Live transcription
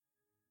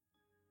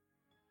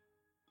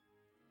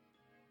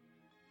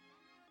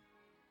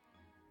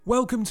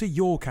Welcome to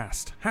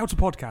Yourcast, How to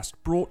Podcast,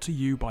 brought to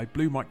you by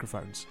Blue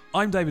Microphones.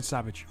 I'm David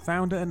Savage,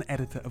 founder and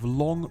editor of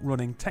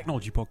long-running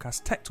technology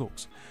podcast Tech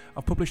Talks.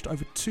 I've published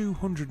over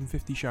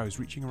 250 shows,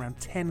 reaching around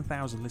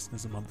 10,000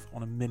 listeners a month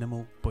on a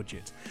minimal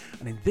budget.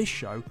 And in this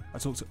show, I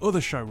talk to other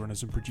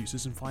showrunners and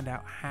producers and find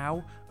out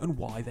how and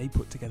why they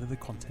put together the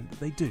content that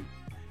they do.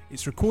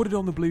 It's recorded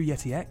on the Blue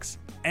Yeti X,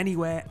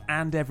 anywhere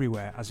and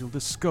everywhere, as you'll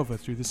discover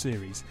through the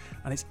series,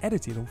 and it's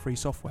edited on free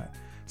software.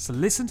 So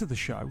listen to the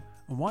show,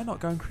 and why not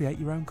go and create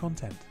your own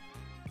content?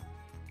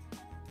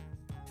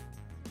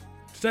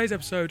 Today's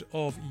episode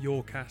of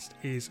Yourcast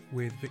is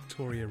with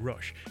Victoria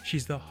Rush.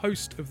 She's the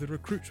host of the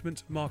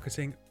Recruitment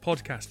Marketing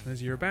Podcast, and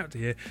as you're about to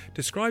hear,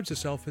 describes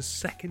herself as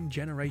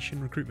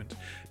second-generation recruitment.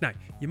 Now,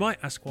 you might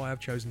ask why I've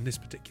chosen this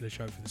particular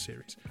show for the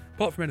series.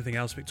 Apart from anything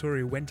else,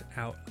 Victoria went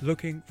out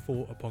looking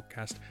for a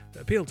podcast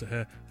that appealed to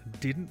her and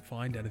didn't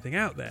find anything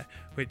out there,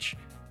 which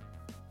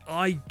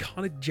I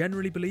kind of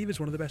generally believe is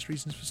one of the best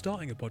reasons for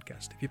starting a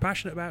podcast. If you're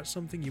passionate about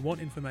something, you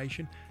want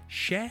information,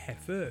 share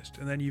first,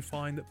 and then you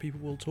find that people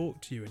will talk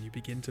to you and you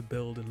begin to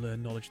build and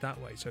learn knowledge that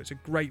way. So it's a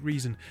great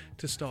reason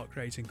to start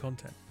creating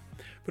content.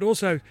 But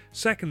also,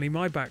 secondly,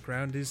 my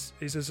background is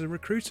as a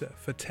recruiter.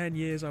 For 10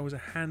 years, I was a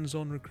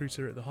hands-on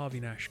recruiter at the Harvey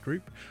Nash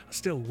Group. I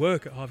still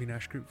work at Harvey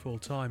Nash Group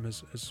full-time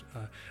as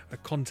a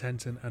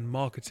content and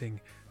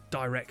marketing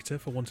director,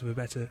 for want of a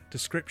better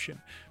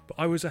description, but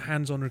I was a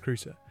hands-on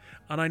recruiter,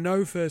 and I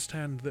know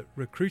firsthand that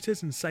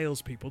recruiters and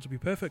salespeople, to be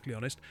perfectly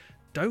honest,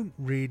 don't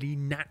really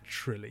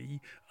naturally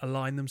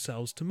align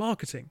themselves to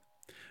marketing.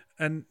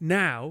 And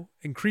now,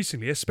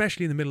 increasingly,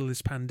 especially in the middle of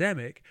this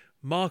pandemic,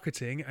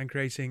 marketing and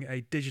creating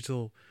a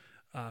digital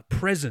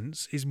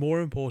presence is more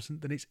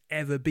important than it's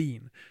ever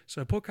been.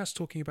 So a podcast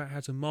talking about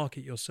how to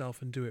market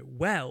yourself and do it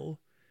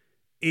well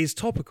is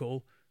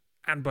topical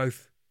and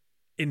both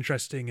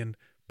interesting and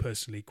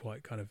personally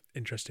quite kind of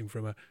interesting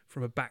from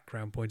a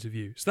background point of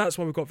view. So that's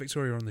why we've got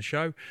Victoria on the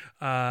show.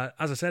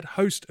 As I said,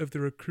 host of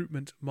the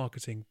Recruitment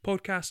Marketing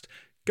Podcast.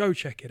 Go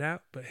check it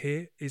out. But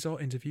here is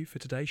our interview for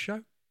today's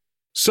show.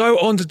 So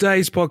on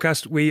today's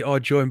podcast, we are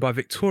joined by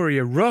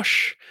Victoria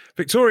Rush.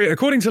 Victoria,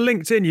 according to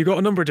LinkedIn, you've got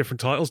a number of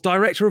different titles.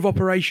 Director of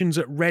Operations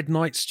at Red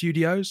Knight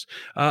Studios,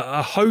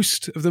 a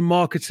host of the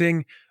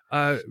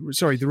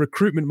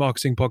Recruitment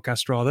Marketing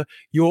Podcast, rather.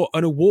 You're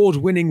an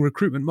award-winning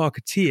recruitment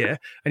marketeer,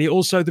 and you're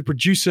also the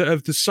producer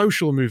of The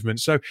Social Movement.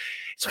 So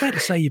it's fair to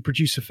say you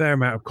produce a fair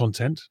amount of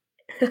content.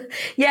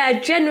 Yeah,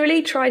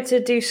 generally try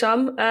to do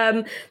some.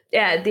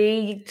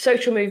 The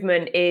Social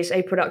Movement is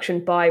a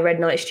production by Red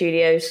Knight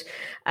Studios.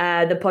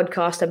 The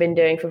podcast I've been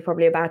doing for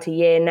probably about a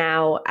year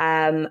now.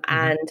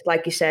 And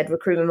like you said,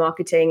 recruitment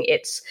marketing,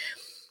 it's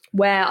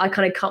where I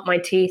kind of cut my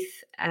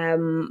teeth.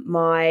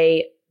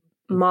 My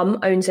mum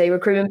owns a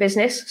recruitment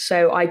business,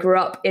 so I grew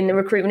up in the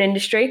recruitment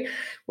industry,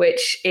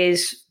 which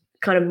is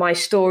kind of my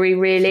story,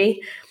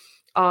 really.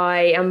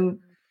 I am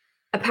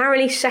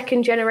apparently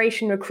second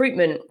generation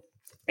recruitment,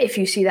 if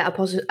you see that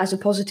as a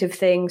positive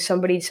thing.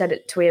 Somebody said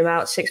it to me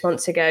about 6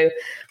 months ago,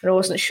 and I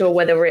wasn't sure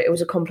whether it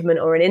was a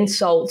compliment or an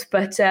insult.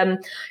 But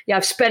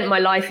I've spent my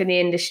life in the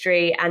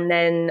industry, and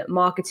then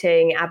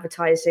marketing,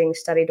 advertising,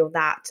 studied all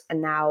that,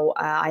 and now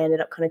I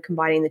ended up kind of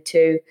combining the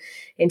two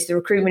into the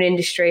recruitment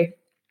industry.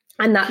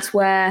 And that's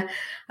where,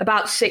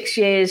 about 6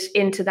 years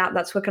into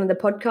that's where kind of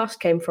the podcast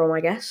came from, I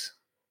guess.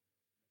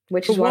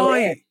 Which is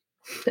why.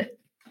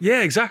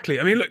 Yeah, exactly.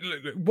 I mean, look,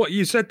 what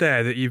you said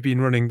there, that you've been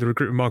running the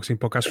Recruitment Marketing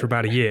Podcast for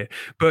about a year.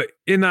 But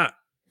in that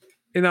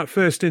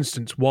first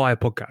instance, why a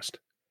podcast?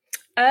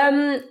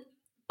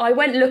 I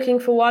went looking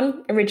for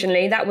one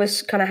originally. That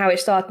was kind of how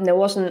it started. And there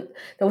wasn't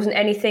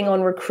anything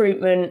on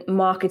recruitment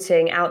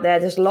marketing out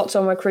there. There's lots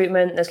on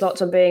recruitment. There's lots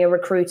on being a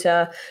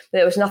recruiter. But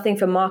there was nothing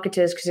for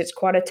marketers, because it's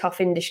quite a tough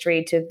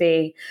industry to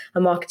be a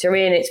marketer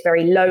in. It's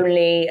very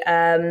lonely.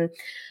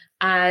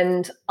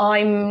 And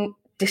I'm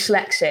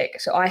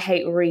dyslexic, so I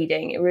hate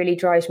reading. It really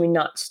drives me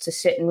nuts to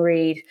sit and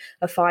read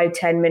a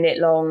 5-10 minute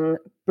long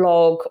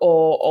blog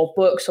or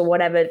books or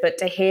whatever. But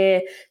to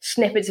hear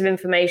snippets of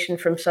information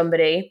from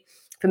somebody,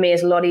 for me,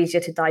 is a lot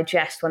easier to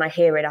digest. When I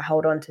hear it, I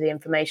hold on to the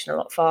information a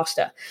lot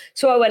faster.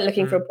 So I went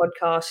looking for a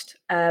podcast.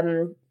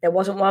 There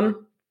wasn't one.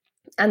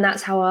 And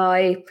that's how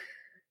I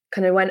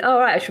kind of went, oh,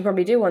 right, I should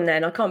probably do one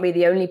then. I can't be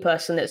the only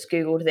person that's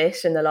Googled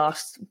this in the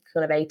last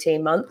kind of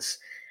 18 months.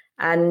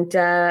 And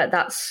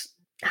that's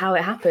how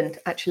it happened,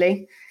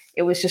 actually.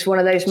 It was just one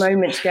of those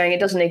moments going, it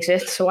doesn't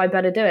exist, so I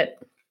better do it.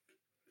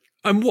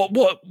 And what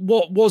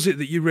was it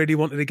that you really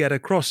wanted to get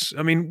across?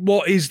 I mean,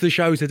 what is the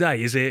show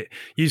today? Is it,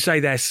 you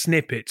say they're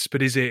snippets,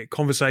 but is it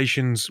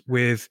conversations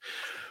with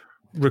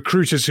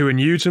recruiters who are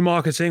new to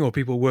marketing, or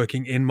people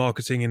working in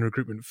marketing in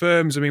recruitment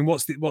firms? I mean,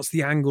 what's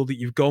the angle that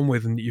you've gone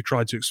with and that you've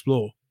tried to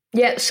explore?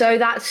 Yeah, so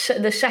that's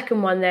the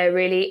second one there,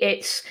 really.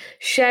 It's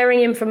sharing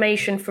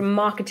information from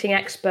marketing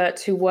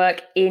experts who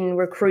work in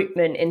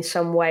recruitment in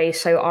some way.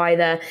 So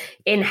either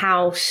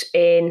in-house,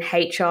 in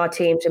HR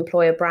teams,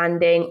 employer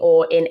branding,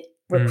 or in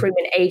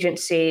recruitment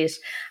agencies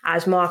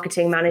as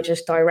marketing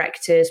managers,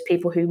 directors,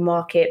 people who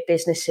market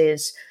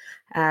businesses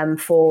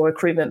for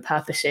recruitment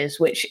purposes,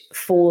 which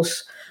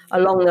falls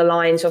along the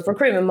lines of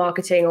recruitment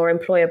marketing or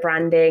employer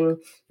branding.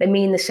 They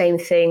mean the same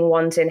thing.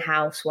 One's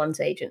in-house, one's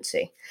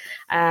agency.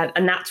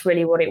 And that's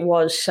really what it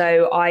was.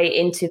 So I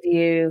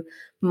interview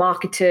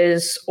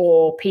marketers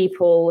or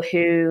people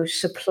who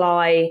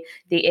supply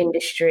the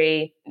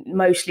industry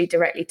mostly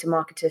directly to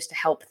marketers to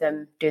help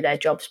them do their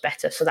jobs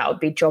better. So that would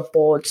be job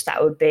boards,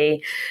 that would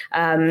be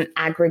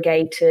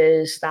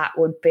aggregators, that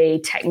would be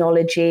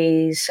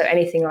technologies. So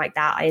anything like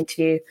that, I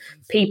interview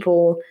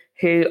people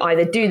who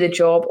either do the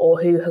job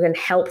or who can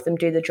help them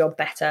do the job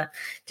better,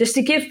 just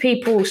to give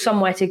people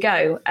somewhere to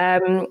go.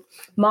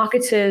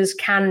 Marketers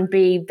can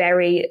be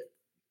very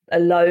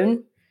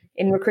alone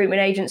in recruitment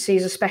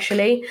agencies,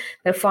 especially.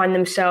 They'll find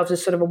themselves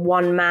as sort of a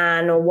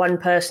one-man or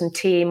one-person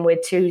team with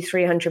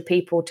 200-300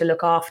 people to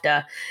look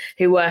after,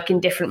 who work in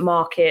different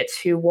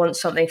markets, who want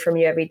something from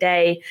you every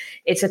day.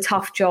 It's a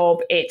tough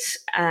job. It's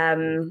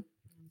a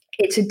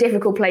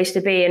difficult place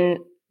to be, and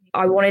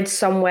I wanted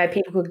somewhere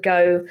people could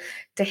go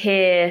to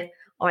hear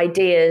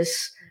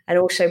ideas and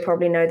also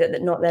probably know that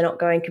they're not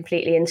going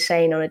completely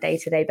insane on a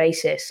day-to-day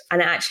basis.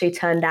 And it actually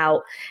turned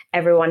out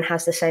everyone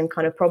has the same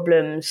kind of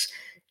problems.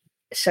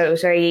 So it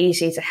was very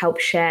easy to help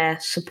share,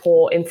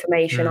 support,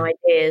 information,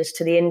 ideas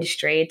to the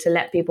industry, to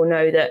let people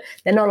know that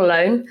they're not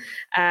alone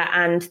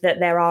and that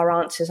there are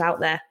answers out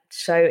there.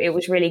 So it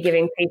was really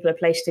giving people a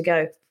place to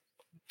go.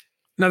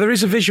 Now, there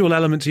is a visual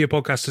element to your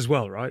podcast as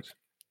well, right?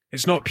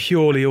 It's not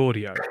purely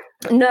audio.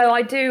 No,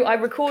 I do. I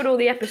record all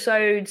the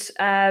episodes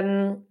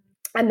and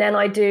then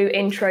I do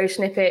intro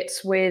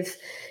snippets with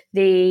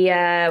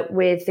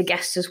the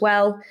guests as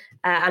well.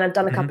 And I've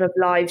done a couple of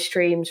live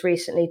streams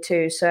recently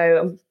too. So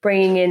I'm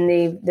bringing in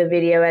the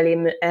video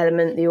element,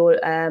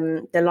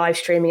 the live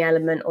streaming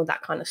element, all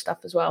that kind of stuff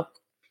as well.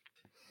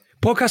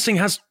 Podcasting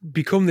has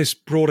become this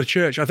broader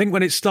church. I think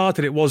when it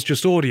started, it was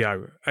just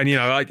audio. And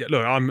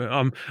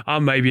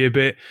I'm maybe a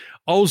bit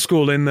old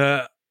school in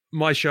that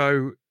my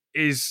show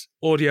is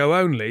audio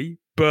only,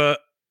 but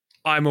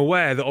I'm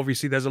aware that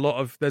obviously there's,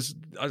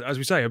 as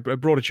we say, a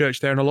broader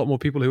church there and a lot more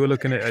people who are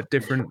looking at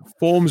different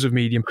forms of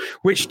medium.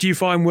 Which do you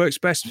find works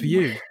best for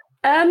you?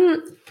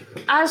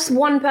 As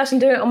one person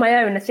doing it on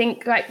my own, I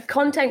think like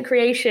content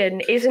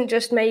creation isn't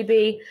just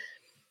maybe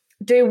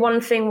do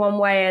one thing one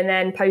way and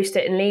then post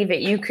it and leave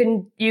it. You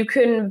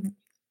can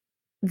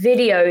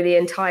video the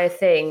entire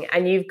thing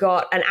and you've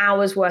got an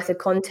hour's worth of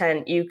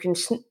content you can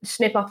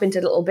snip up into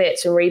little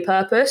bits and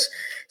repurpose.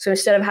 So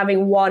instead of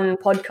having one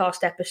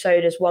podcast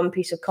episode as one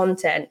piece of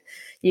content,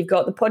 you've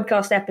got the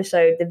podcast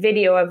episode, the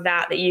video of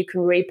that you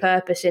can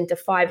repurpose into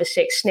 5 or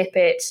 6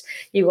 snippets.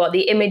 You've got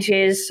the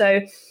images.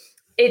 So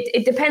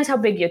it depends how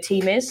big your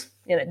team is.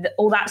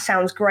 All that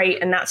sounds great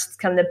and that's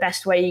kind of the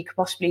best way you could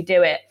possibly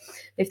do it.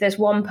 If there's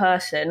one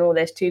person or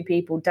there's 2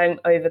 people,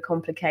 don't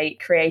overcomplicate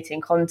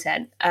creating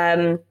content.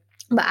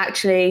 But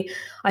actually,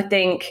 I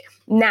think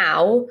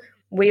now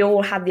we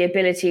all have the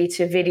ability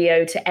to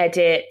video, to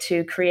edit,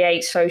 to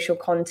create social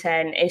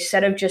content.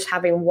 Instead of just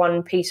having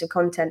one piece of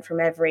content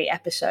from every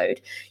episode,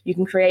 you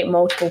can create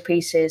multiple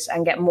pieces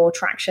and get more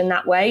traction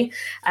that way.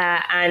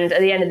 And at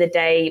the end of the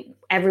day,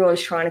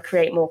 everyone's trying to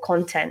create more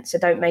content. So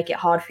don't make it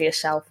hard for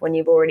yourself when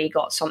you've already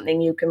got something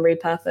you can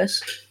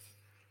repurpose.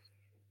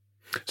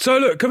 So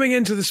look, coming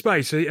into the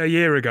space a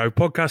year ago,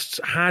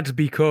 podcasts had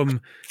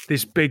become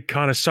this big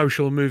kind of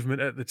social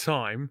movement at the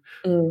time.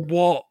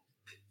 What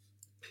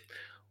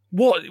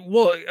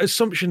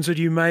assumptions had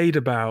you made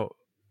about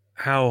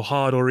how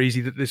hard or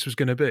easy that this was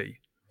going to be?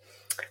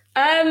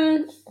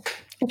 Do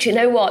you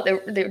know what?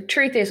 The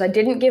truth is I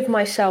didn't give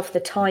myself the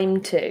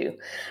time to.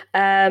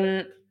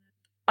 I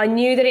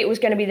knew that it was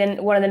going to be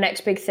one of the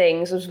next big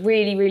things. I was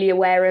really, really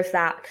aware of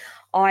that.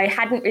 I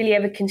hadn't really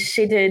ever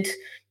considered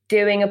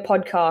doing a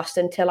podcast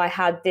until I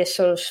had this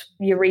sort of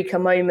eureka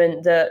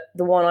moment that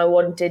the one I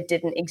wanted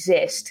didn't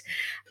exist.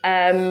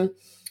 And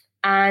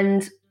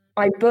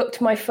I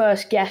booked my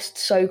first guest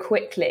so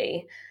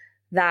quickly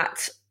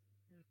that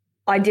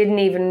I didn't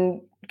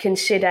even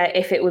consider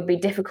if it would be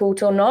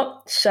difficult or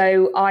not.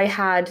 So I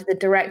had the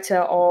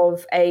director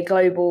of a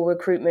global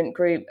recruitment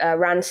group,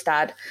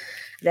 Randstad.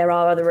 There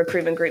are other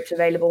recruitment groups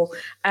available.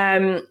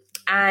 And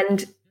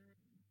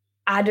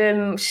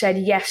Adam said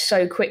yes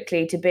so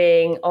quickly to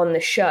being on the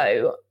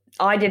show.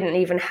 I didn't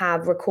even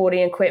have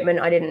recording equipment.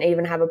 I didn't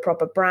even have a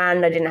proper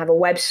brand. I didn't have a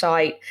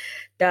website.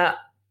 That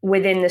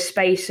within the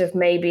space of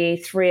maybe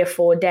 3 or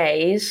 4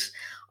 days,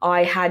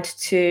 I had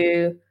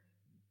to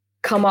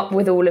come up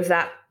with all of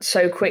that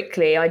so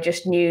quickly. I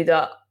just knew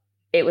that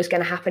it was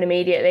going to happen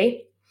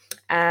immediately.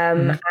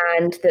 And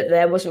that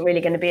there wasn't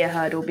really going to be a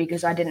hurdle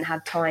because I didn't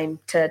have time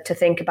to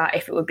think about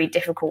if it would be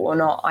difficult or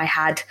not. I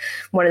had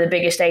one of the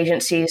biggest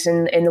agencies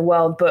in the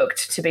world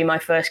booked to be my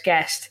first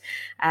guest,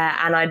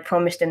 and I'd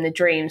promised him the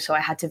dream, so I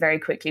had to very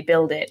quickly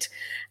build it.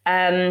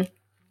 And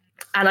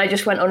I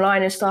just went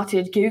online and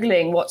started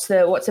Googling what's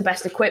the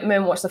best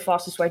equipment, what's the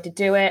fastest way to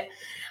do it.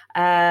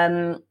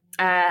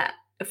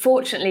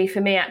 Fortunately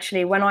for me,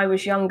 actually, when I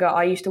was younger,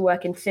 I used to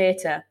work in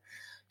theatre.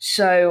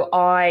 So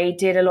I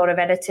did a lot of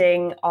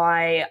editing.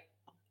 I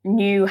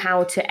knew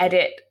how to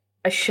edit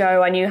a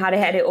show. I knew how to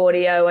edit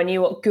audio. I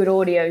knew what good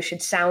audio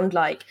should sound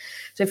like.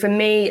 So for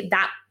me,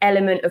 that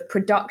element of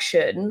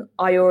production,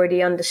 I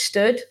already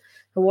understood.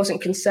 I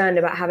wasn't concerned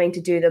about having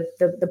to do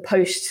the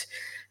post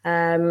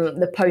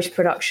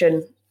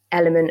production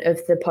element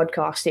of the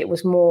podcast. It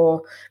was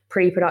more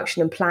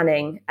pre-production and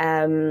planning.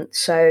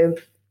 So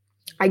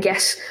I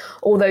guess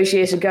all those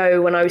years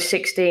ago, when I was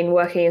 16,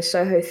 working in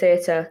Soho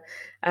Theatre,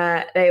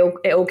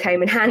 it all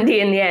came in handy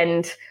in the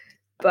end,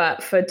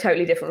 but for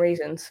totally different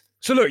reasons.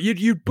 So look,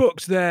 you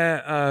booked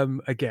there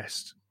a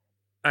guest,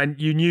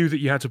 and you knew that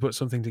you had to put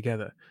something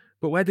together.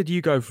 But where did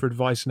you go for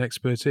advice and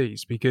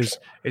expertise? Because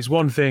it's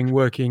one thing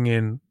working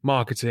in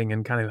marketing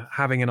and kind of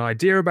having an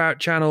idea about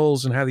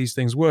channels and how these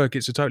things work.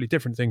 It's a totally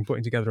different thing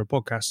putting together a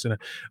podcast and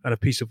a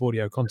piece of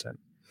audio content.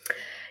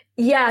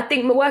 Yeah, I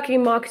think working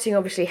in marketing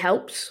obviously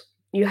helps.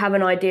 You have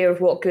an idea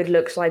of what good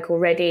looks like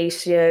already,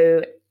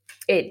 so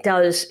it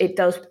does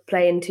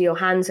play into your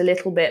hands a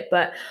little bit.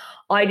 But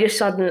I just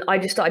started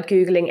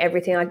Googling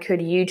everything I could.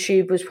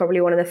 YouTube was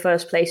probably one of the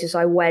first places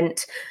I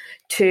went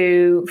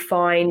to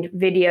find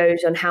videos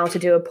on how to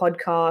do a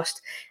podcast.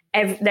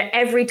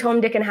 Every Tom,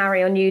 Dick and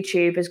Harry on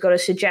YouTube has got a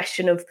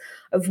suggestion of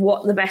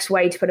what the best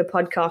way to put a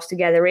podcast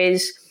together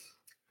is.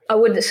 I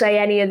wouldn't say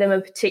any of them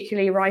are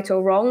particularly right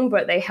or wrong,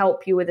 but they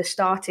help you with a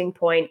starting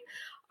point.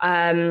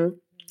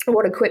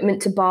 What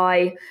equipment to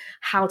buy,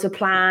 how to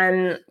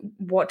plan,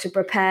 what to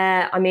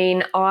prepare. I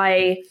mean,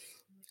 I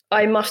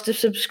must have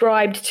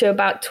subscribed to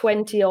about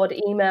 20 odd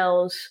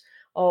emails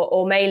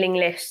or mailing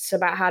lists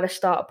about how to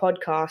start a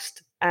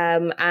podcast,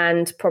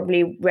 and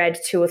probably read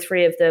 2 or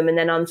 3 of them and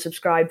then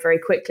unsubscribed very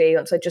quickly.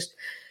 So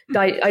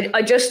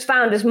I just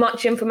found as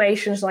much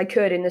information as I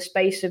could in the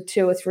space of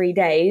 2 or 3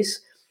 days,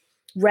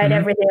 read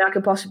everything I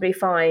could possibly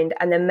find,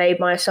 and then made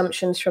my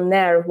assumptions from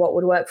there of what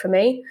would work for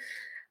me.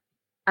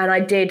 And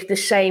I did the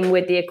same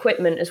with the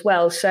equipment as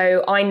well.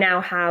 So I now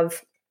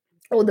have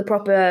all the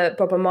proper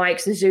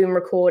mics, the Zoom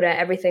recorder,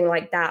 everything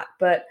like that.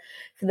 But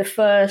for the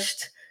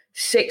first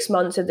 6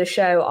 months of the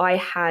show, I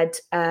had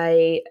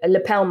a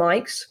lapel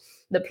mics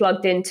that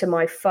plugged into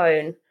my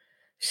phone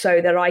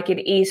so that I could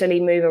easily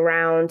move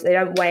around. They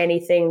don't weigh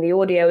anything. The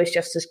audio is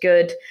just as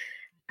good.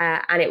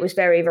 And it was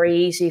very, very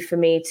easy for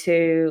me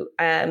to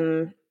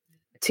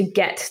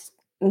get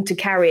to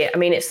carry it. I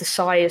mean, it's the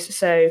size,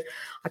 so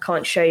I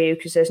can't show you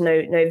because there's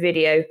no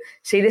video.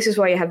 See, this is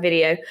why you have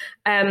video.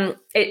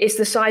 It's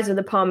the size of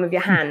the palm of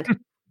your hand.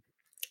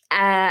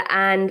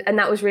 And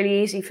that was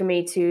really easy for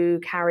me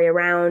to carry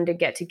around and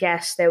get to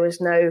guests. There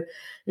was no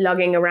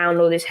lugging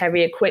around all this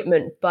heavy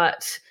equipment.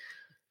 But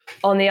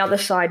on the other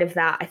side of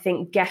that, I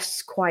think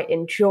guests quite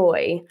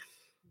enjoy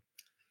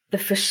the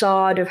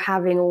facade of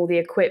having all the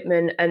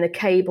equipment and the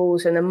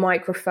cables and the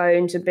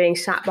microphones and being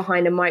sat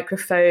behind a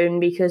microphone,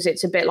 because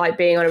it's a bit like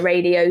being on a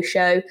radio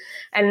show.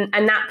 And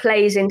that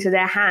plays into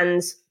their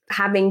hands.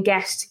 Having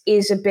guests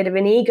is a bit of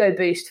an ego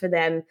boost for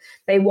them.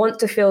 They want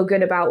to feel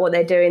good about what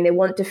they're doing. They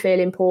want to feel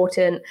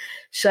important.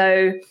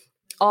 So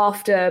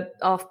after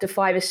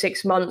 5 or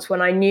 6 months,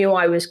 when I knew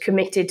I was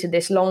committed to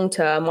this long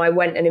term, I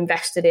went and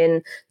invested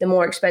in the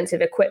more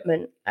expensive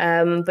equipment.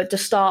 But to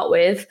start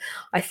with,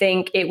 I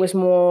think it was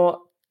more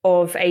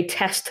of a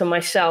test to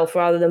myself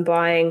rather than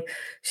buying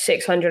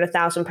 £600,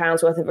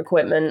 £1,000 worth of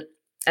equipment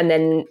and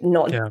then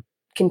not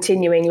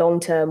continuing long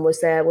term. Was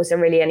there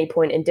really any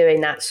point in doing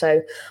that?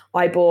 So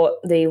I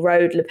bought the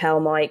Rode lapel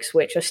mics,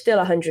 which are still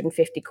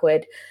 150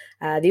 quid.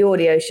 The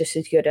audio is just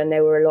as good, and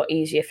they were a lot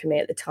easier for me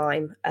at the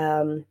time.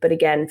 But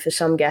again, for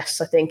some guests,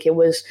 I think it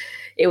was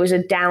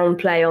a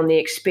downplay on the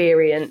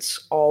experience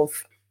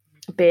of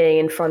being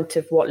in front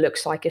of what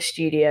looks like a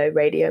studio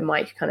radio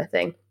mic kind of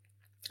thing.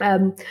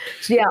 So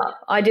yeah,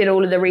 I did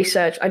all of the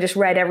research. I just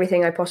read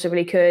everything I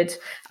possibly could.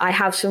 I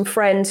have some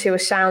friends who are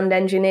sound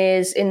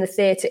engineers in the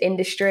theatre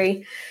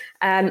industry.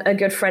 A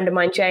good friend of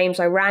mine, James,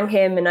 I rang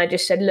him and I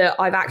just said, look,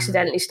 I've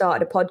accidentally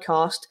started a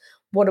podcast.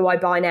 What do I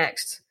buy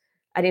next?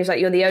 And he was like,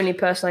 you're the only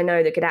person I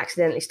know that could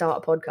accidentally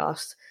start a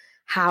podcast.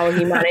 How have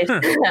you managed? I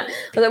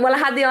was like, well, I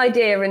had the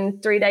idea,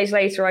 and 3 days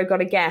later I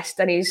got a guest,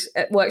 and he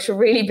works for a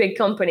really big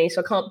company,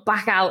 so I can't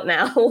back out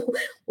now.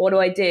 What do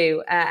I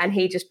do? And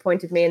he just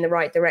pointed me in the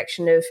right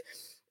direction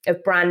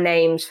of brand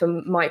names for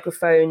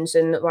microphones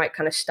and the right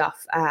kind of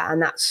stuff. And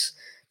that's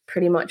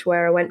pretty much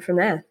where I went from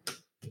there.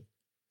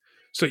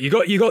 So you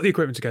got the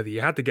equipment together,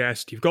 you had the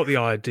guest, you've got the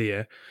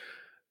idea.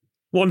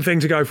 One thing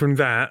to go from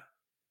that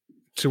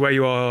to where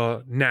you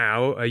are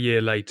now, a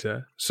year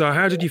later. So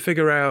how did you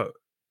figure out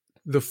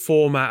the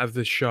format of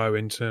the show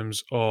in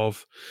terms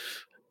of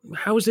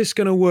how is this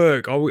going to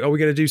work? Are we going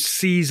to do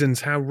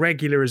seasons? How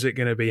regular is it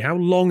going to be? How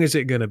long is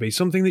it going to be?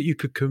 Something that you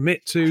could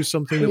commit to,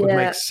 something that would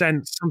make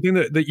sense, something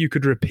that you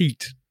could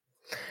repeat.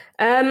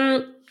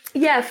 Format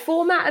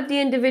of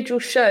the individual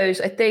shows,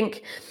 I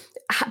think.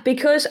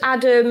 Because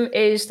Adam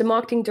is the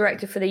marketing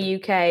director for the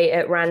UK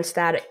at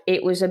Randstad,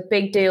 it was a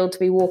big deal to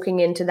be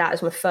walking into that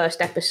as my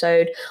first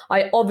episode.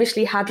 I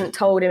obviously hadn't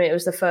told him it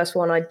was the first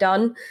one I'd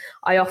done.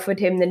 I offered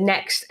him the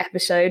next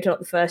episode, not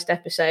the first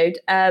episode.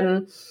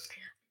 And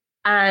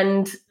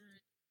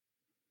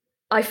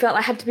I felt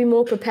I had to be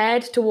more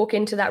prepared to walk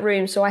into that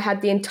room. So I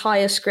had the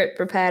entire script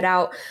prepared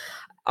out.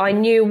 I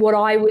knew what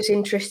I was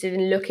interested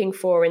in looking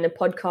for in the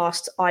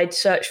podcast I'd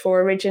searched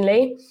for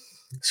originally.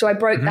 So I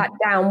broke that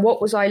down.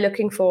 What was I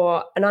looking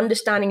for? An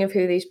understanding of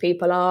who these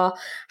people are,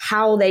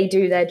 how they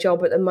do their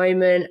job at the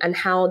moment, and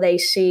how they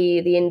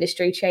see the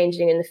industry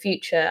changing in the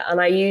future.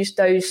 And I used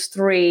those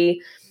 3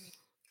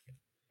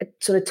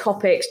 sort of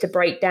topics to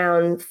break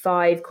down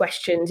 5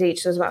 questions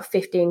each. So there's about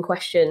 15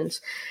 questions.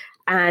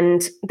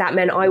 And that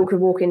meant I could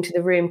walk into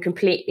the room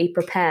completely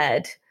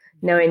prepared,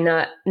 knowing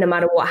that no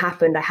matter what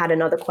happened, I had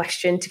another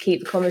question to keep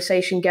the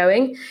conversation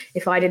going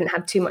if I didn't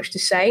have too much to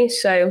say.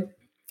 So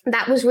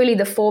that was really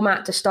the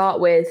format to start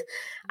with.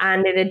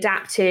 And it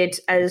adapted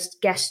as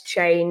guests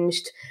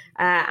changed.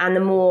 And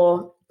the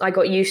more I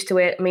got used to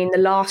it, I mean, the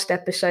last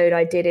episode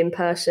I did in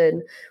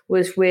person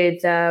was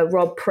with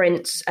Rob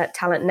Prince at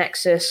Talent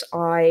Nexus.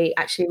 I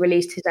actually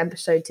released his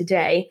episode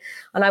today.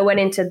 And I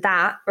went into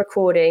that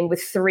recording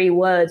with 3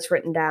 words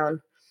written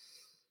down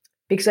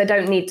because I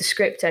don't need the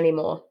script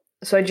anymore.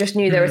 So I just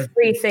knew there are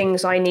 3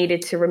 things I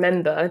needed to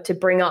remember to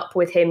bring up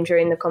with him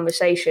during the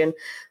conversation.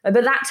 But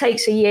that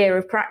takes a year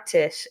of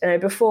practice.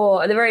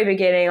 Before, at the very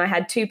beginning, I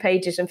had 2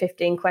 pages and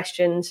 15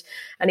 questions.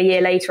 And a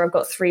year later, I've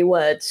got 3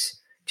 words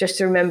just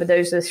to remember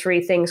those are the 3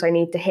 things I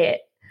need to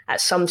hit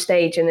at some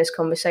stage in this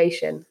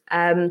conversation.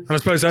 And I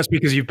suppose that's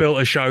because you've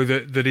built a show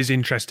that is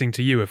interesting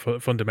to you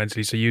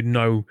fundamentally. So you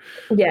know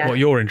what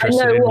you're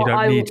interested in. You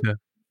don't need to...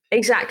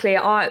 Exactly.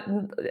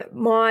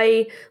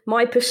 My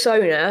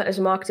persona as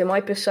a marketer, my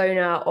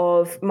persona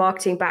of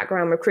marketing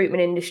background,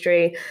 recruitment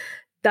industry,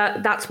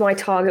 that's my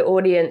target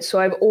audience. So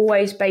I've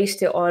always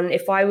based it on,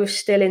 if I was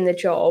still in the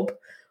job,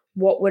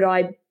 what would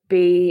I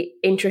be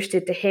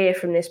interested to hear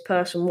from this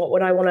person? What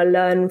would I want to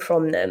learn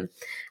from them?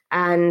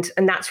 And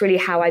that's really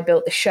how I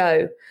built the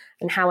show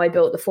and how I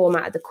built the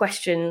format of the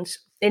questions.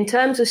 In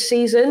terms of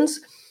seasons,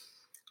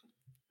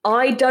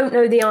 I don't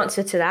know the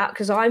answer to that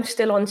because I'm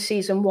still on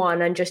season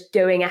 1 and just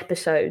doing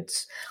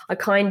episodes. I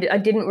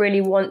didn't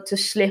really want to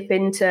slip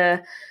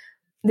into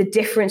the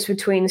difference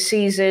between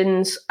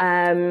seasons.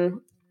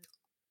 All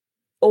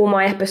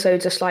my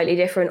episodes are slightly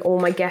different. All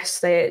my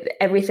guests,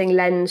 everything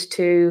lends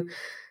to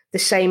the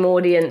same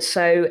audience.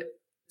 So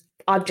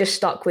I've just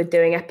stuck with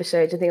doing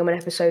episodes. I think I'm on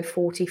episode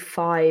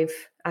 45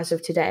 as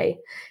of today,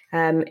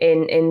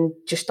 in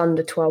just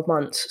under 12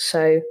 months.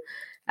 So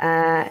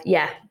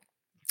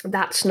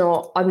that's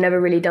not, I've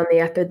never really done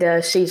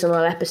the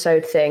seasonal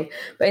episode thing.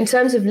 But in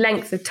terms of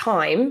length of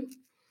time,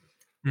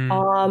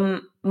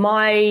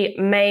 my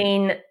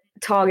main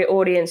target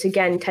audience,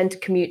 again, tend to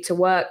commute to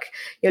work.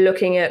 You're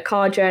looking at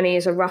car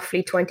journeys are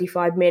roughly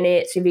 25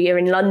 minutes. If you're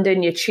in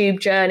London, your tube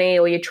journey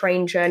or your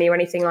train journey or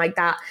anything like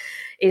that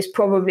is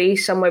probably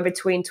somewhere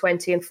between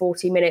 20 and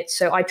 40 minutes.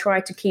 So I try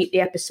to keep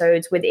the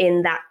episodes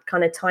within that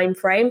kind of time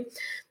frame.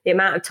 The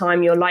amount of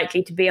time you're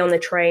likely to be on the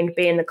train,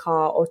 be in the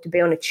car, or to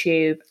be on a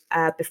tube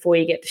before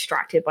you get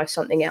distracted by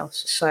something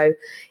else. So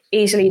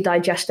easily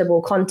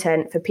digestible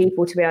content for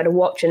people to be able to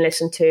watch and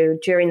listen to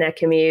during their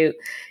commute.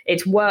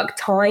 It's work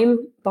time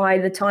by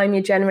the time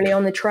you're generally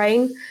on the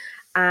train,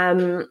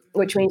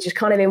 which means you're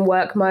kind of in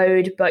work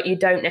mode, but you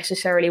don't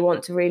necessarily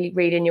want to really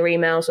read in your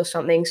emails or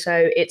something.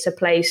 So it's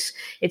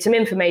some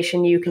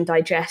information you can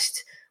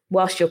digest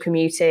whilst you're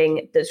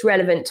commuting that's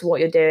relevant to what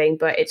you're doing,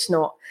 but it's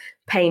not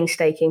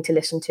painstaking to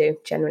listen to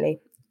generally.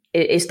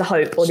 It is the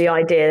hope or the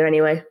idea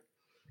anyway.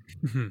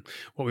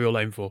 What we all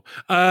aim for.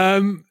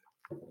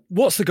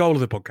 What's the goal of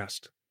the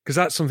podcast? Because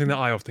that's something that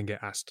I often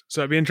get asked.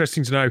 So it'd be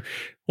interesting to know,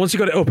 once you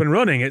got it up and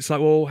running, it's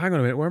like, well, hang on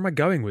a minute, where am I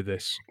going with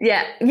this?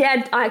 Yeah.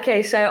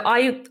 Okay. So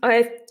I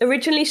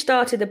originally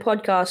started the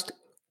podcast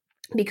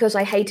because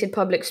I hated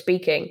public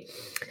speaking.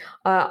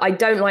 I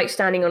don't like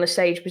standing on a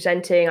stage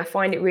presenting. I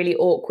find it really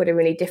awkward and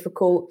really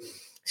difficult.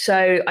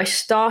 So I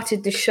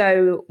started the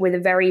show with a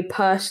very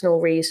personal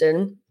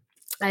reason,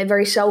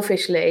 very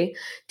selfishly,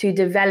 to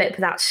develop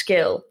that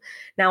skill.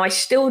 Now, I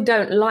still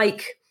don't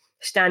like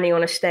standing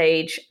on a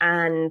stage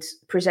and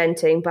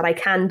presenting, but I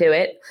can do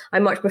it. I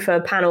much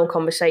prefer panel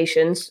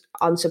conversations,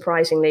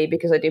 unsurprisingly,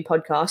 because I do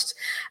podcasts.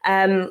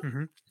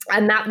 And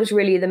that was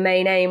really the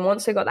main aim.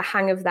 Once I got the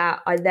hang of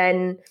that,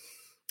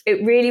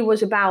 it really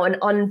was about an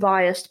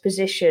unbiased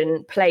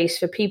place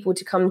for people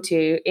to come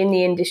to in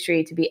the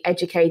industry to be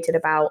educated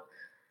about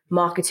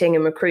marketing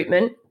and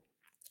recruitment.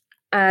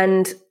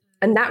 And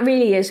that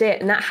really is it.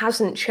 And that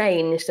hasn't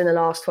changed in the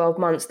last 12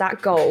 months.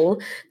 That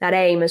goal, that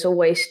aim has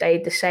always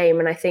stayed the same.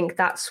 And I think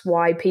that's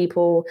why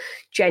people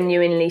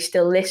genuinely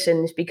still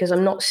listen, is because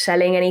I'm not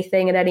selling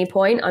anything at any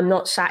point. I'm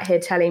not sat here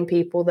telling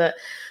people that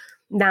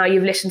now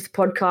you've listened to the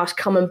podcast,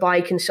 come and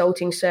buy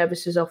consulting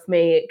services off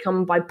me, come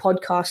and buy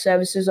podcast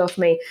services off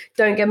me.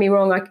 Don't get me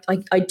wrong.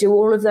 I do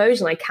all of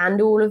those and I can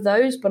do all of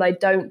those, but I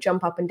don't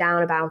jump up and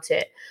down about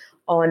it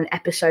on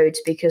episodes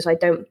because I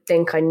don't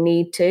think I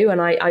need to. And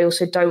I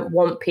also don't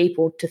want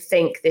people to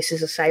think this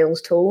is a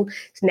sales tool.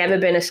 It's never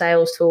been a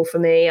sales tool for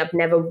me. I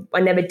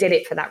never did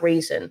it for that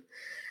reason.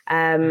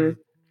 And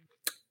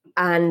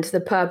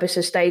the purpose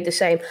has stayed the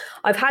same.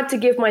 I've had to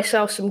give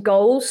myself some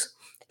goals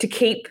to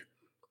keep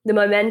the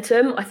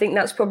momentum. I think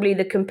that's probably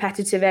the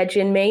competitive edge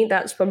in me.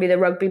 That's probably the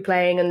rugby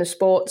playing and the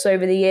sports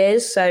over the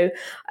years. So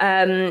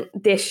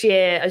this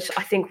year, as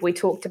I think we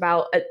talked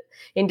about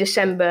in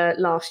December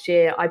last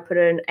year, I put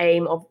an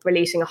aim of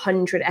releasing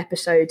 100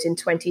 episodes in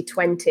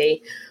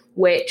 2020,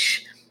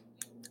 which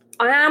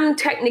I am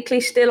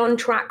technically still on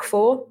track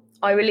for.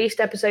 I released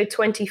episode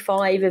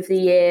 25 of the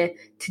year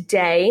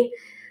today,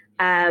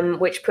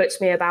 which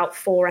puts me about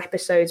 4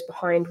 episodes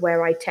behind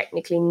where I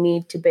technically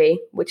need to be,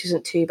 which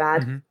isn't too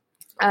bad. Mm-hmm.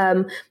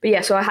 But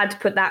yeah, so I had to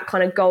put that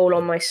kind of goal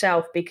on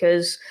myself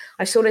because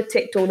I sort of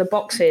ticked all the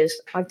boxes.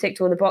 I've ticked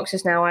all the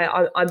boxes now.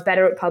 I'm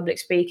better at public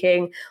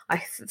speaking. I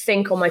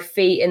think on my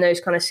feet in those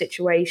kind of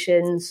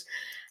situations.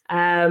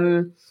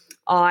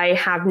 I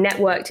have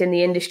networked in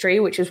the industry,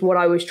 which is what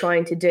I was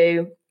trying to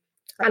do.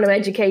 And I'm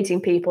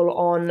educating people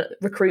on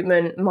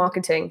recruitment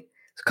marketing.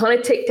 So kind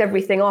of ticked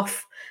everything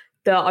off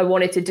that I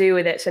wanted to do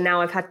with it. So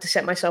now I've had to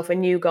set myself a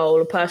new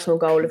goal, a personal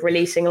goal of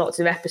releasing lots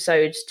of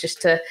episodes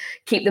just to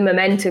keep the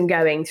momentum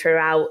going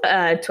throughout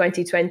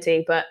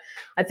 2020. But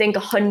I think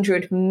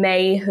 100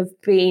 may have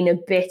been a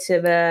bit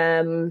of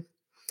a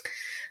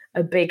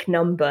big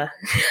number.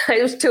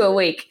 It was 2 a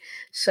week.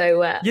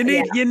 So you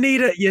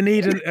need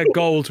a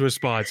goal to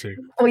aspire to.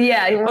 Oh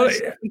yeah,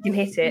 we can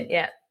hit it.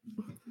 Yeah.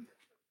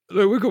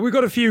 Look, we've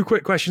got a few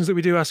quick questions that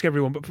we do ask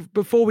everyone, but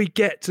before we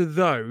get to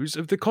those,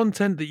 of the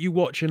content that you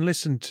watch and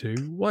listen to,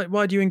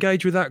 why do you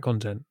engage with that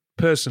content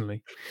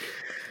personally?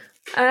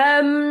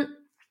 That's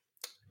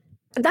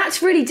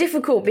really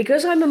difficult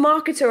because I'm a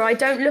marketer. I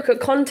don't look at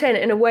content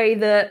in a way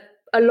that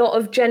a lot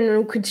of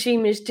general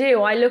consumers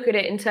do. I look at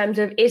it in terms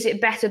of, is it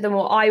better than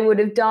what I would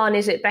have done?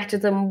 Is it better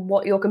than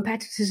what your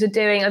competitors are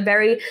doing? I'm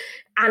very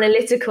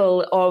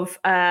analytical of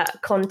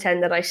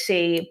content that I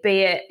see,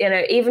 be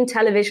it, even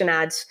television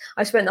ads.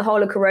 I spent the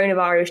whole of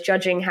coronavirus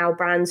judging how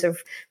brands have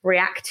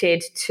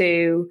reacted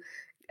to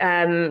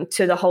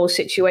the whole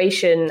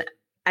situation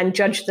and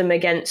judged them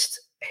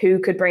against who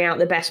could bring out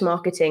the best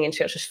marketing in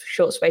such a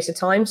short space of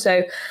time.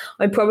 So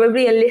I'm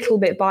probably a little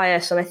bit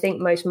biased, and I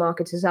think most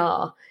marketers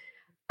are.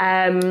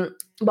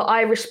 But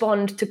I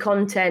respond to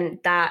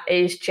content that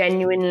is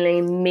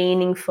genuinely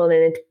meaningful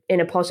in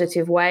a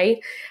positive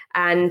way.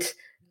 And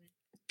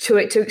to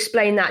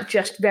explain that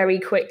just very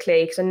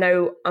quickly, because I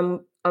know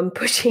I'm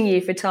pushing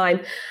you for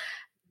time.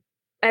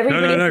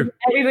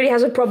 Everybody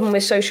has a problem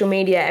with social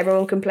media.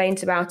 Everyone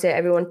complains about it.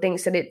 Everyone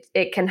thinks that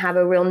it can have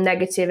a real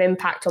negative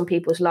impact on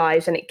people's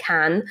lives, and it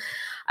can.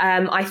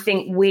 I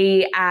think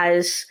we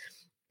as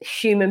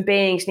human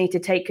beings need to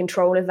take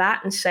control of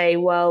that and say,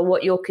 well,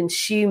 what you're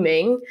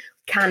consuming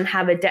can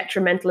have a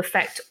detrimental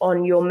effect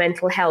on your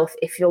mental health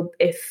if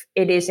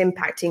it is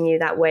impacting you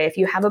that way. If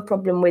you have a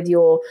problem with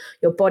your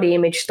body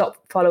image, stop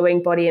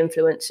following body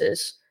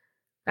influencers.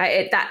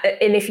 Right?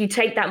 And if you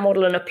take that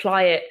model and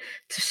apply it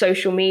to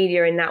social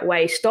media in that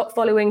way, stop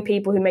following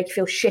people who make you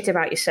feel shit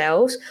about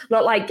yourselves.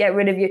 Not like get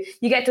rid of you.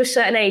 You get to a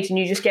certain age and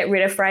you just get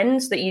rid of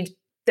friends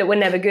that were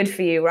never good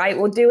for you, right?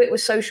 Well, do it with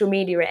social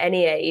media at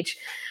any age,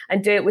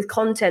 and do it with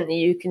content that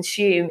you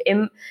consume.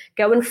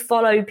 Go and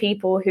follow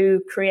people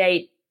who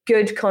create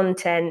good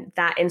content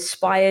that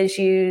inspires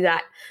you,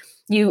 that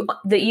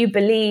you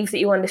believe, that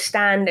you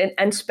understand,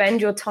 and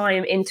spend your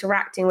time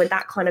interacting with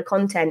that kind of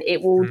content.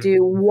 It will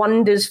do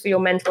wonders for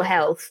your mental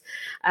health,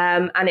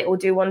 and it will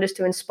do wonders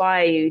to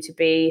inspire you to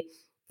be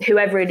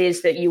whoever it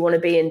is that you want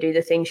to be and do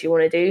the things you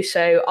want to do.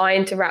 So I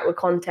interact with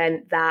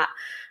content that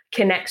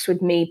connects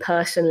with me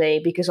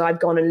personally because I've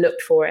gone and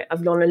looked for it.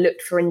 I've gone and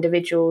looked for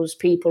individuals,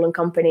 people and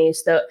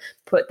companies that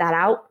put that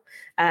out,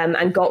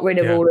 and got rid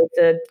of all of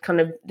the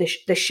kind of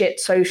the shit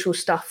social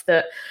stuff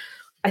that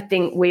I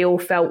think we all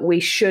felt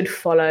we should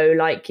follow,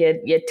 like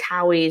your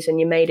Towies and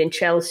your Made in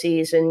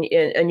Chelseas and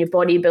your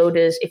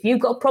bodybuilders. If you've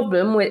got a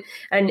problem with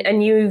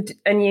and you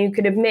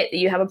could admit that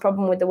you have a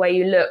problem with the way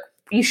you look,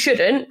 you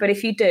shouldn't. But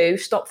if you do,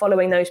 stop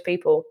following those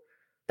people.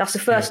 That's the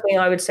first thing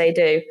I would say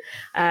do.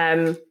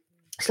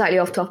 Slightly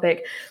off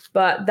topic,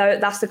 but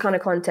that's the kind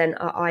of content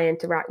I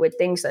interact with,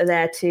 things that are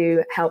there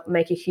to help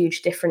make a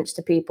huge difference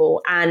to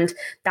people. And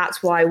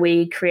that's why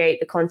we create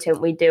the content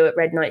we do at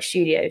Red Knight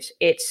Studios.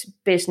 It's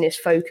business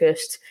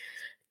focused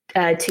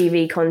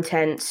TV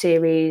content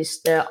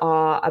series that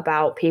are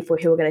about people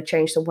who are going to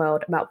change the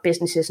world, about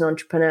businesses and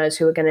entrepreneurs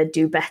who are going to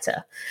do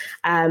better.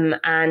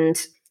 And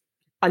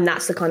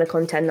that's the kind of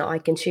content that I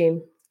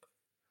consume.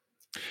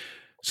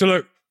 So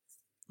look,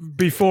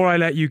 before I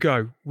let you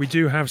go, we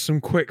do have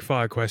some quick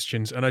fire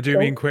questions, and I do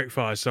mean quick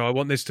fire. So I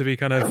want this to be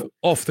kind of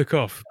off the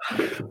cuff.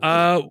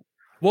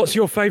 What's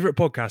your favourite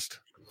podcast?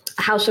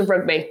 House of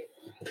Rugby.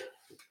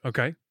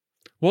 Okay.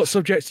 What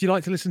subjects do you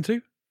like to listen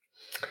to?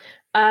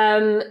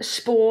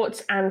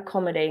 Sports and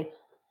comedy.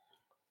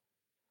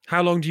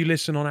 How long do you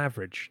listen on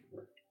average?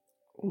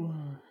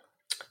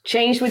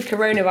 Changed with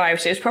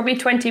coronavirus. It was probably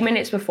 20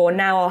 minutes before.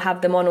 Now I'll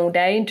have them on all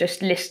day,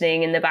 just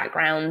listening in the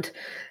background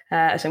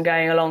as I'm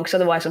going along, because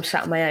otherwise I'm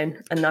sat on my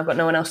own and I've got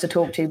no one else to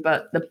talk to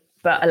but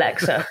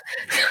Alexa.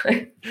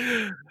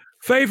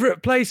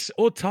 Favourite place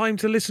or time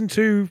to listen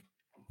to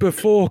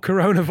before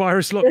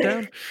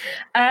coronavirus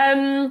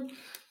lockdown?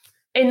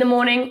 in the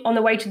morning on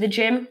the way to the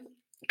gym,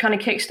 kind of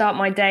kickstart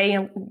my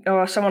day,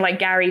 or someone like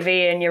Gary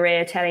Vee in your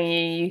ear telling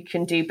you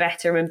can do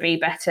better and be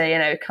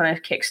better, kind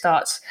of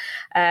kickstarts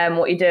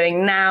what you're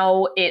doing.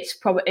 Now it's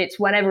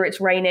whenever it's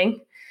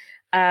raining,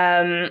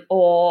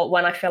 or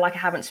when I feel like I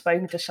haven't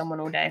spoken to someone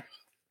all day.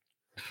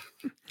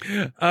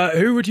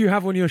 Who would you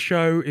have on your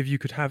show if you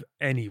could have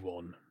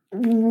anyone?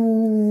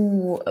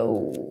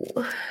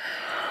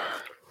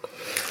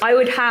 I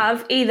would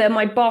have either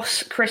my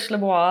boss, Chris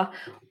Lavoie,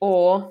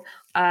 or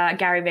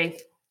Gary Vee,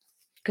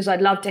 because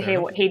I'd love to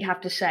hear what he'd have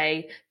to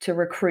say to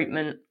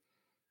recruitment.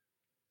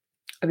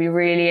 I'd be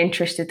really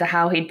interested to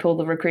how he'd pull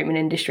the recruitment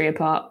industry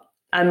apart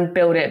and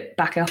build it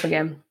back up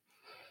again.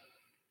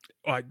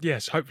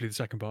 Yes, hopefully the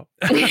second part.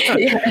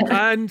 Yeah.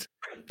 And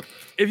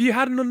if you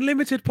had an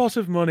unlimited pot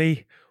of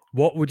money,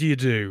 what would you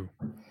do?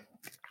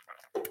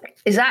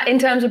 Is that in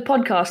terms of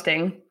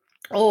podcasting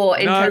or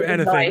in terms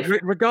anything, of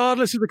life?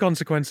 Regardless of the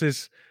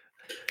consequences.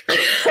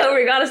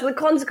 Regardless of the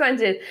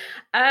consequences.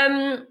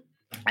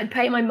 I'd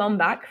pay my mum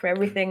back for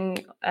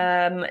everything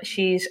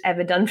she's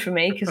ever done for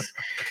me, because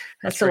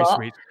that's a lot.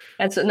 Sweet.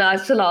 It's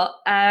a lot.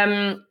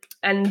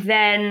 And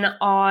then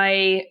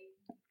I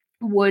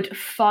would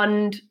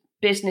fund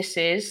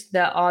businesses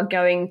that are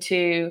going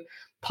to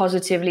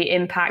positively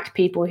impact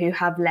people who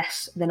have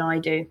less than I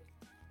do.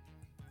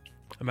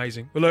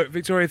 Amazing. Well, look,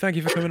 Victoria, thank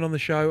you for coming on the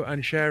show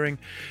and sharing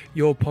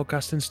your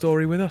podcasting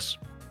story with us.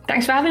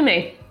 Thanks for having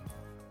me.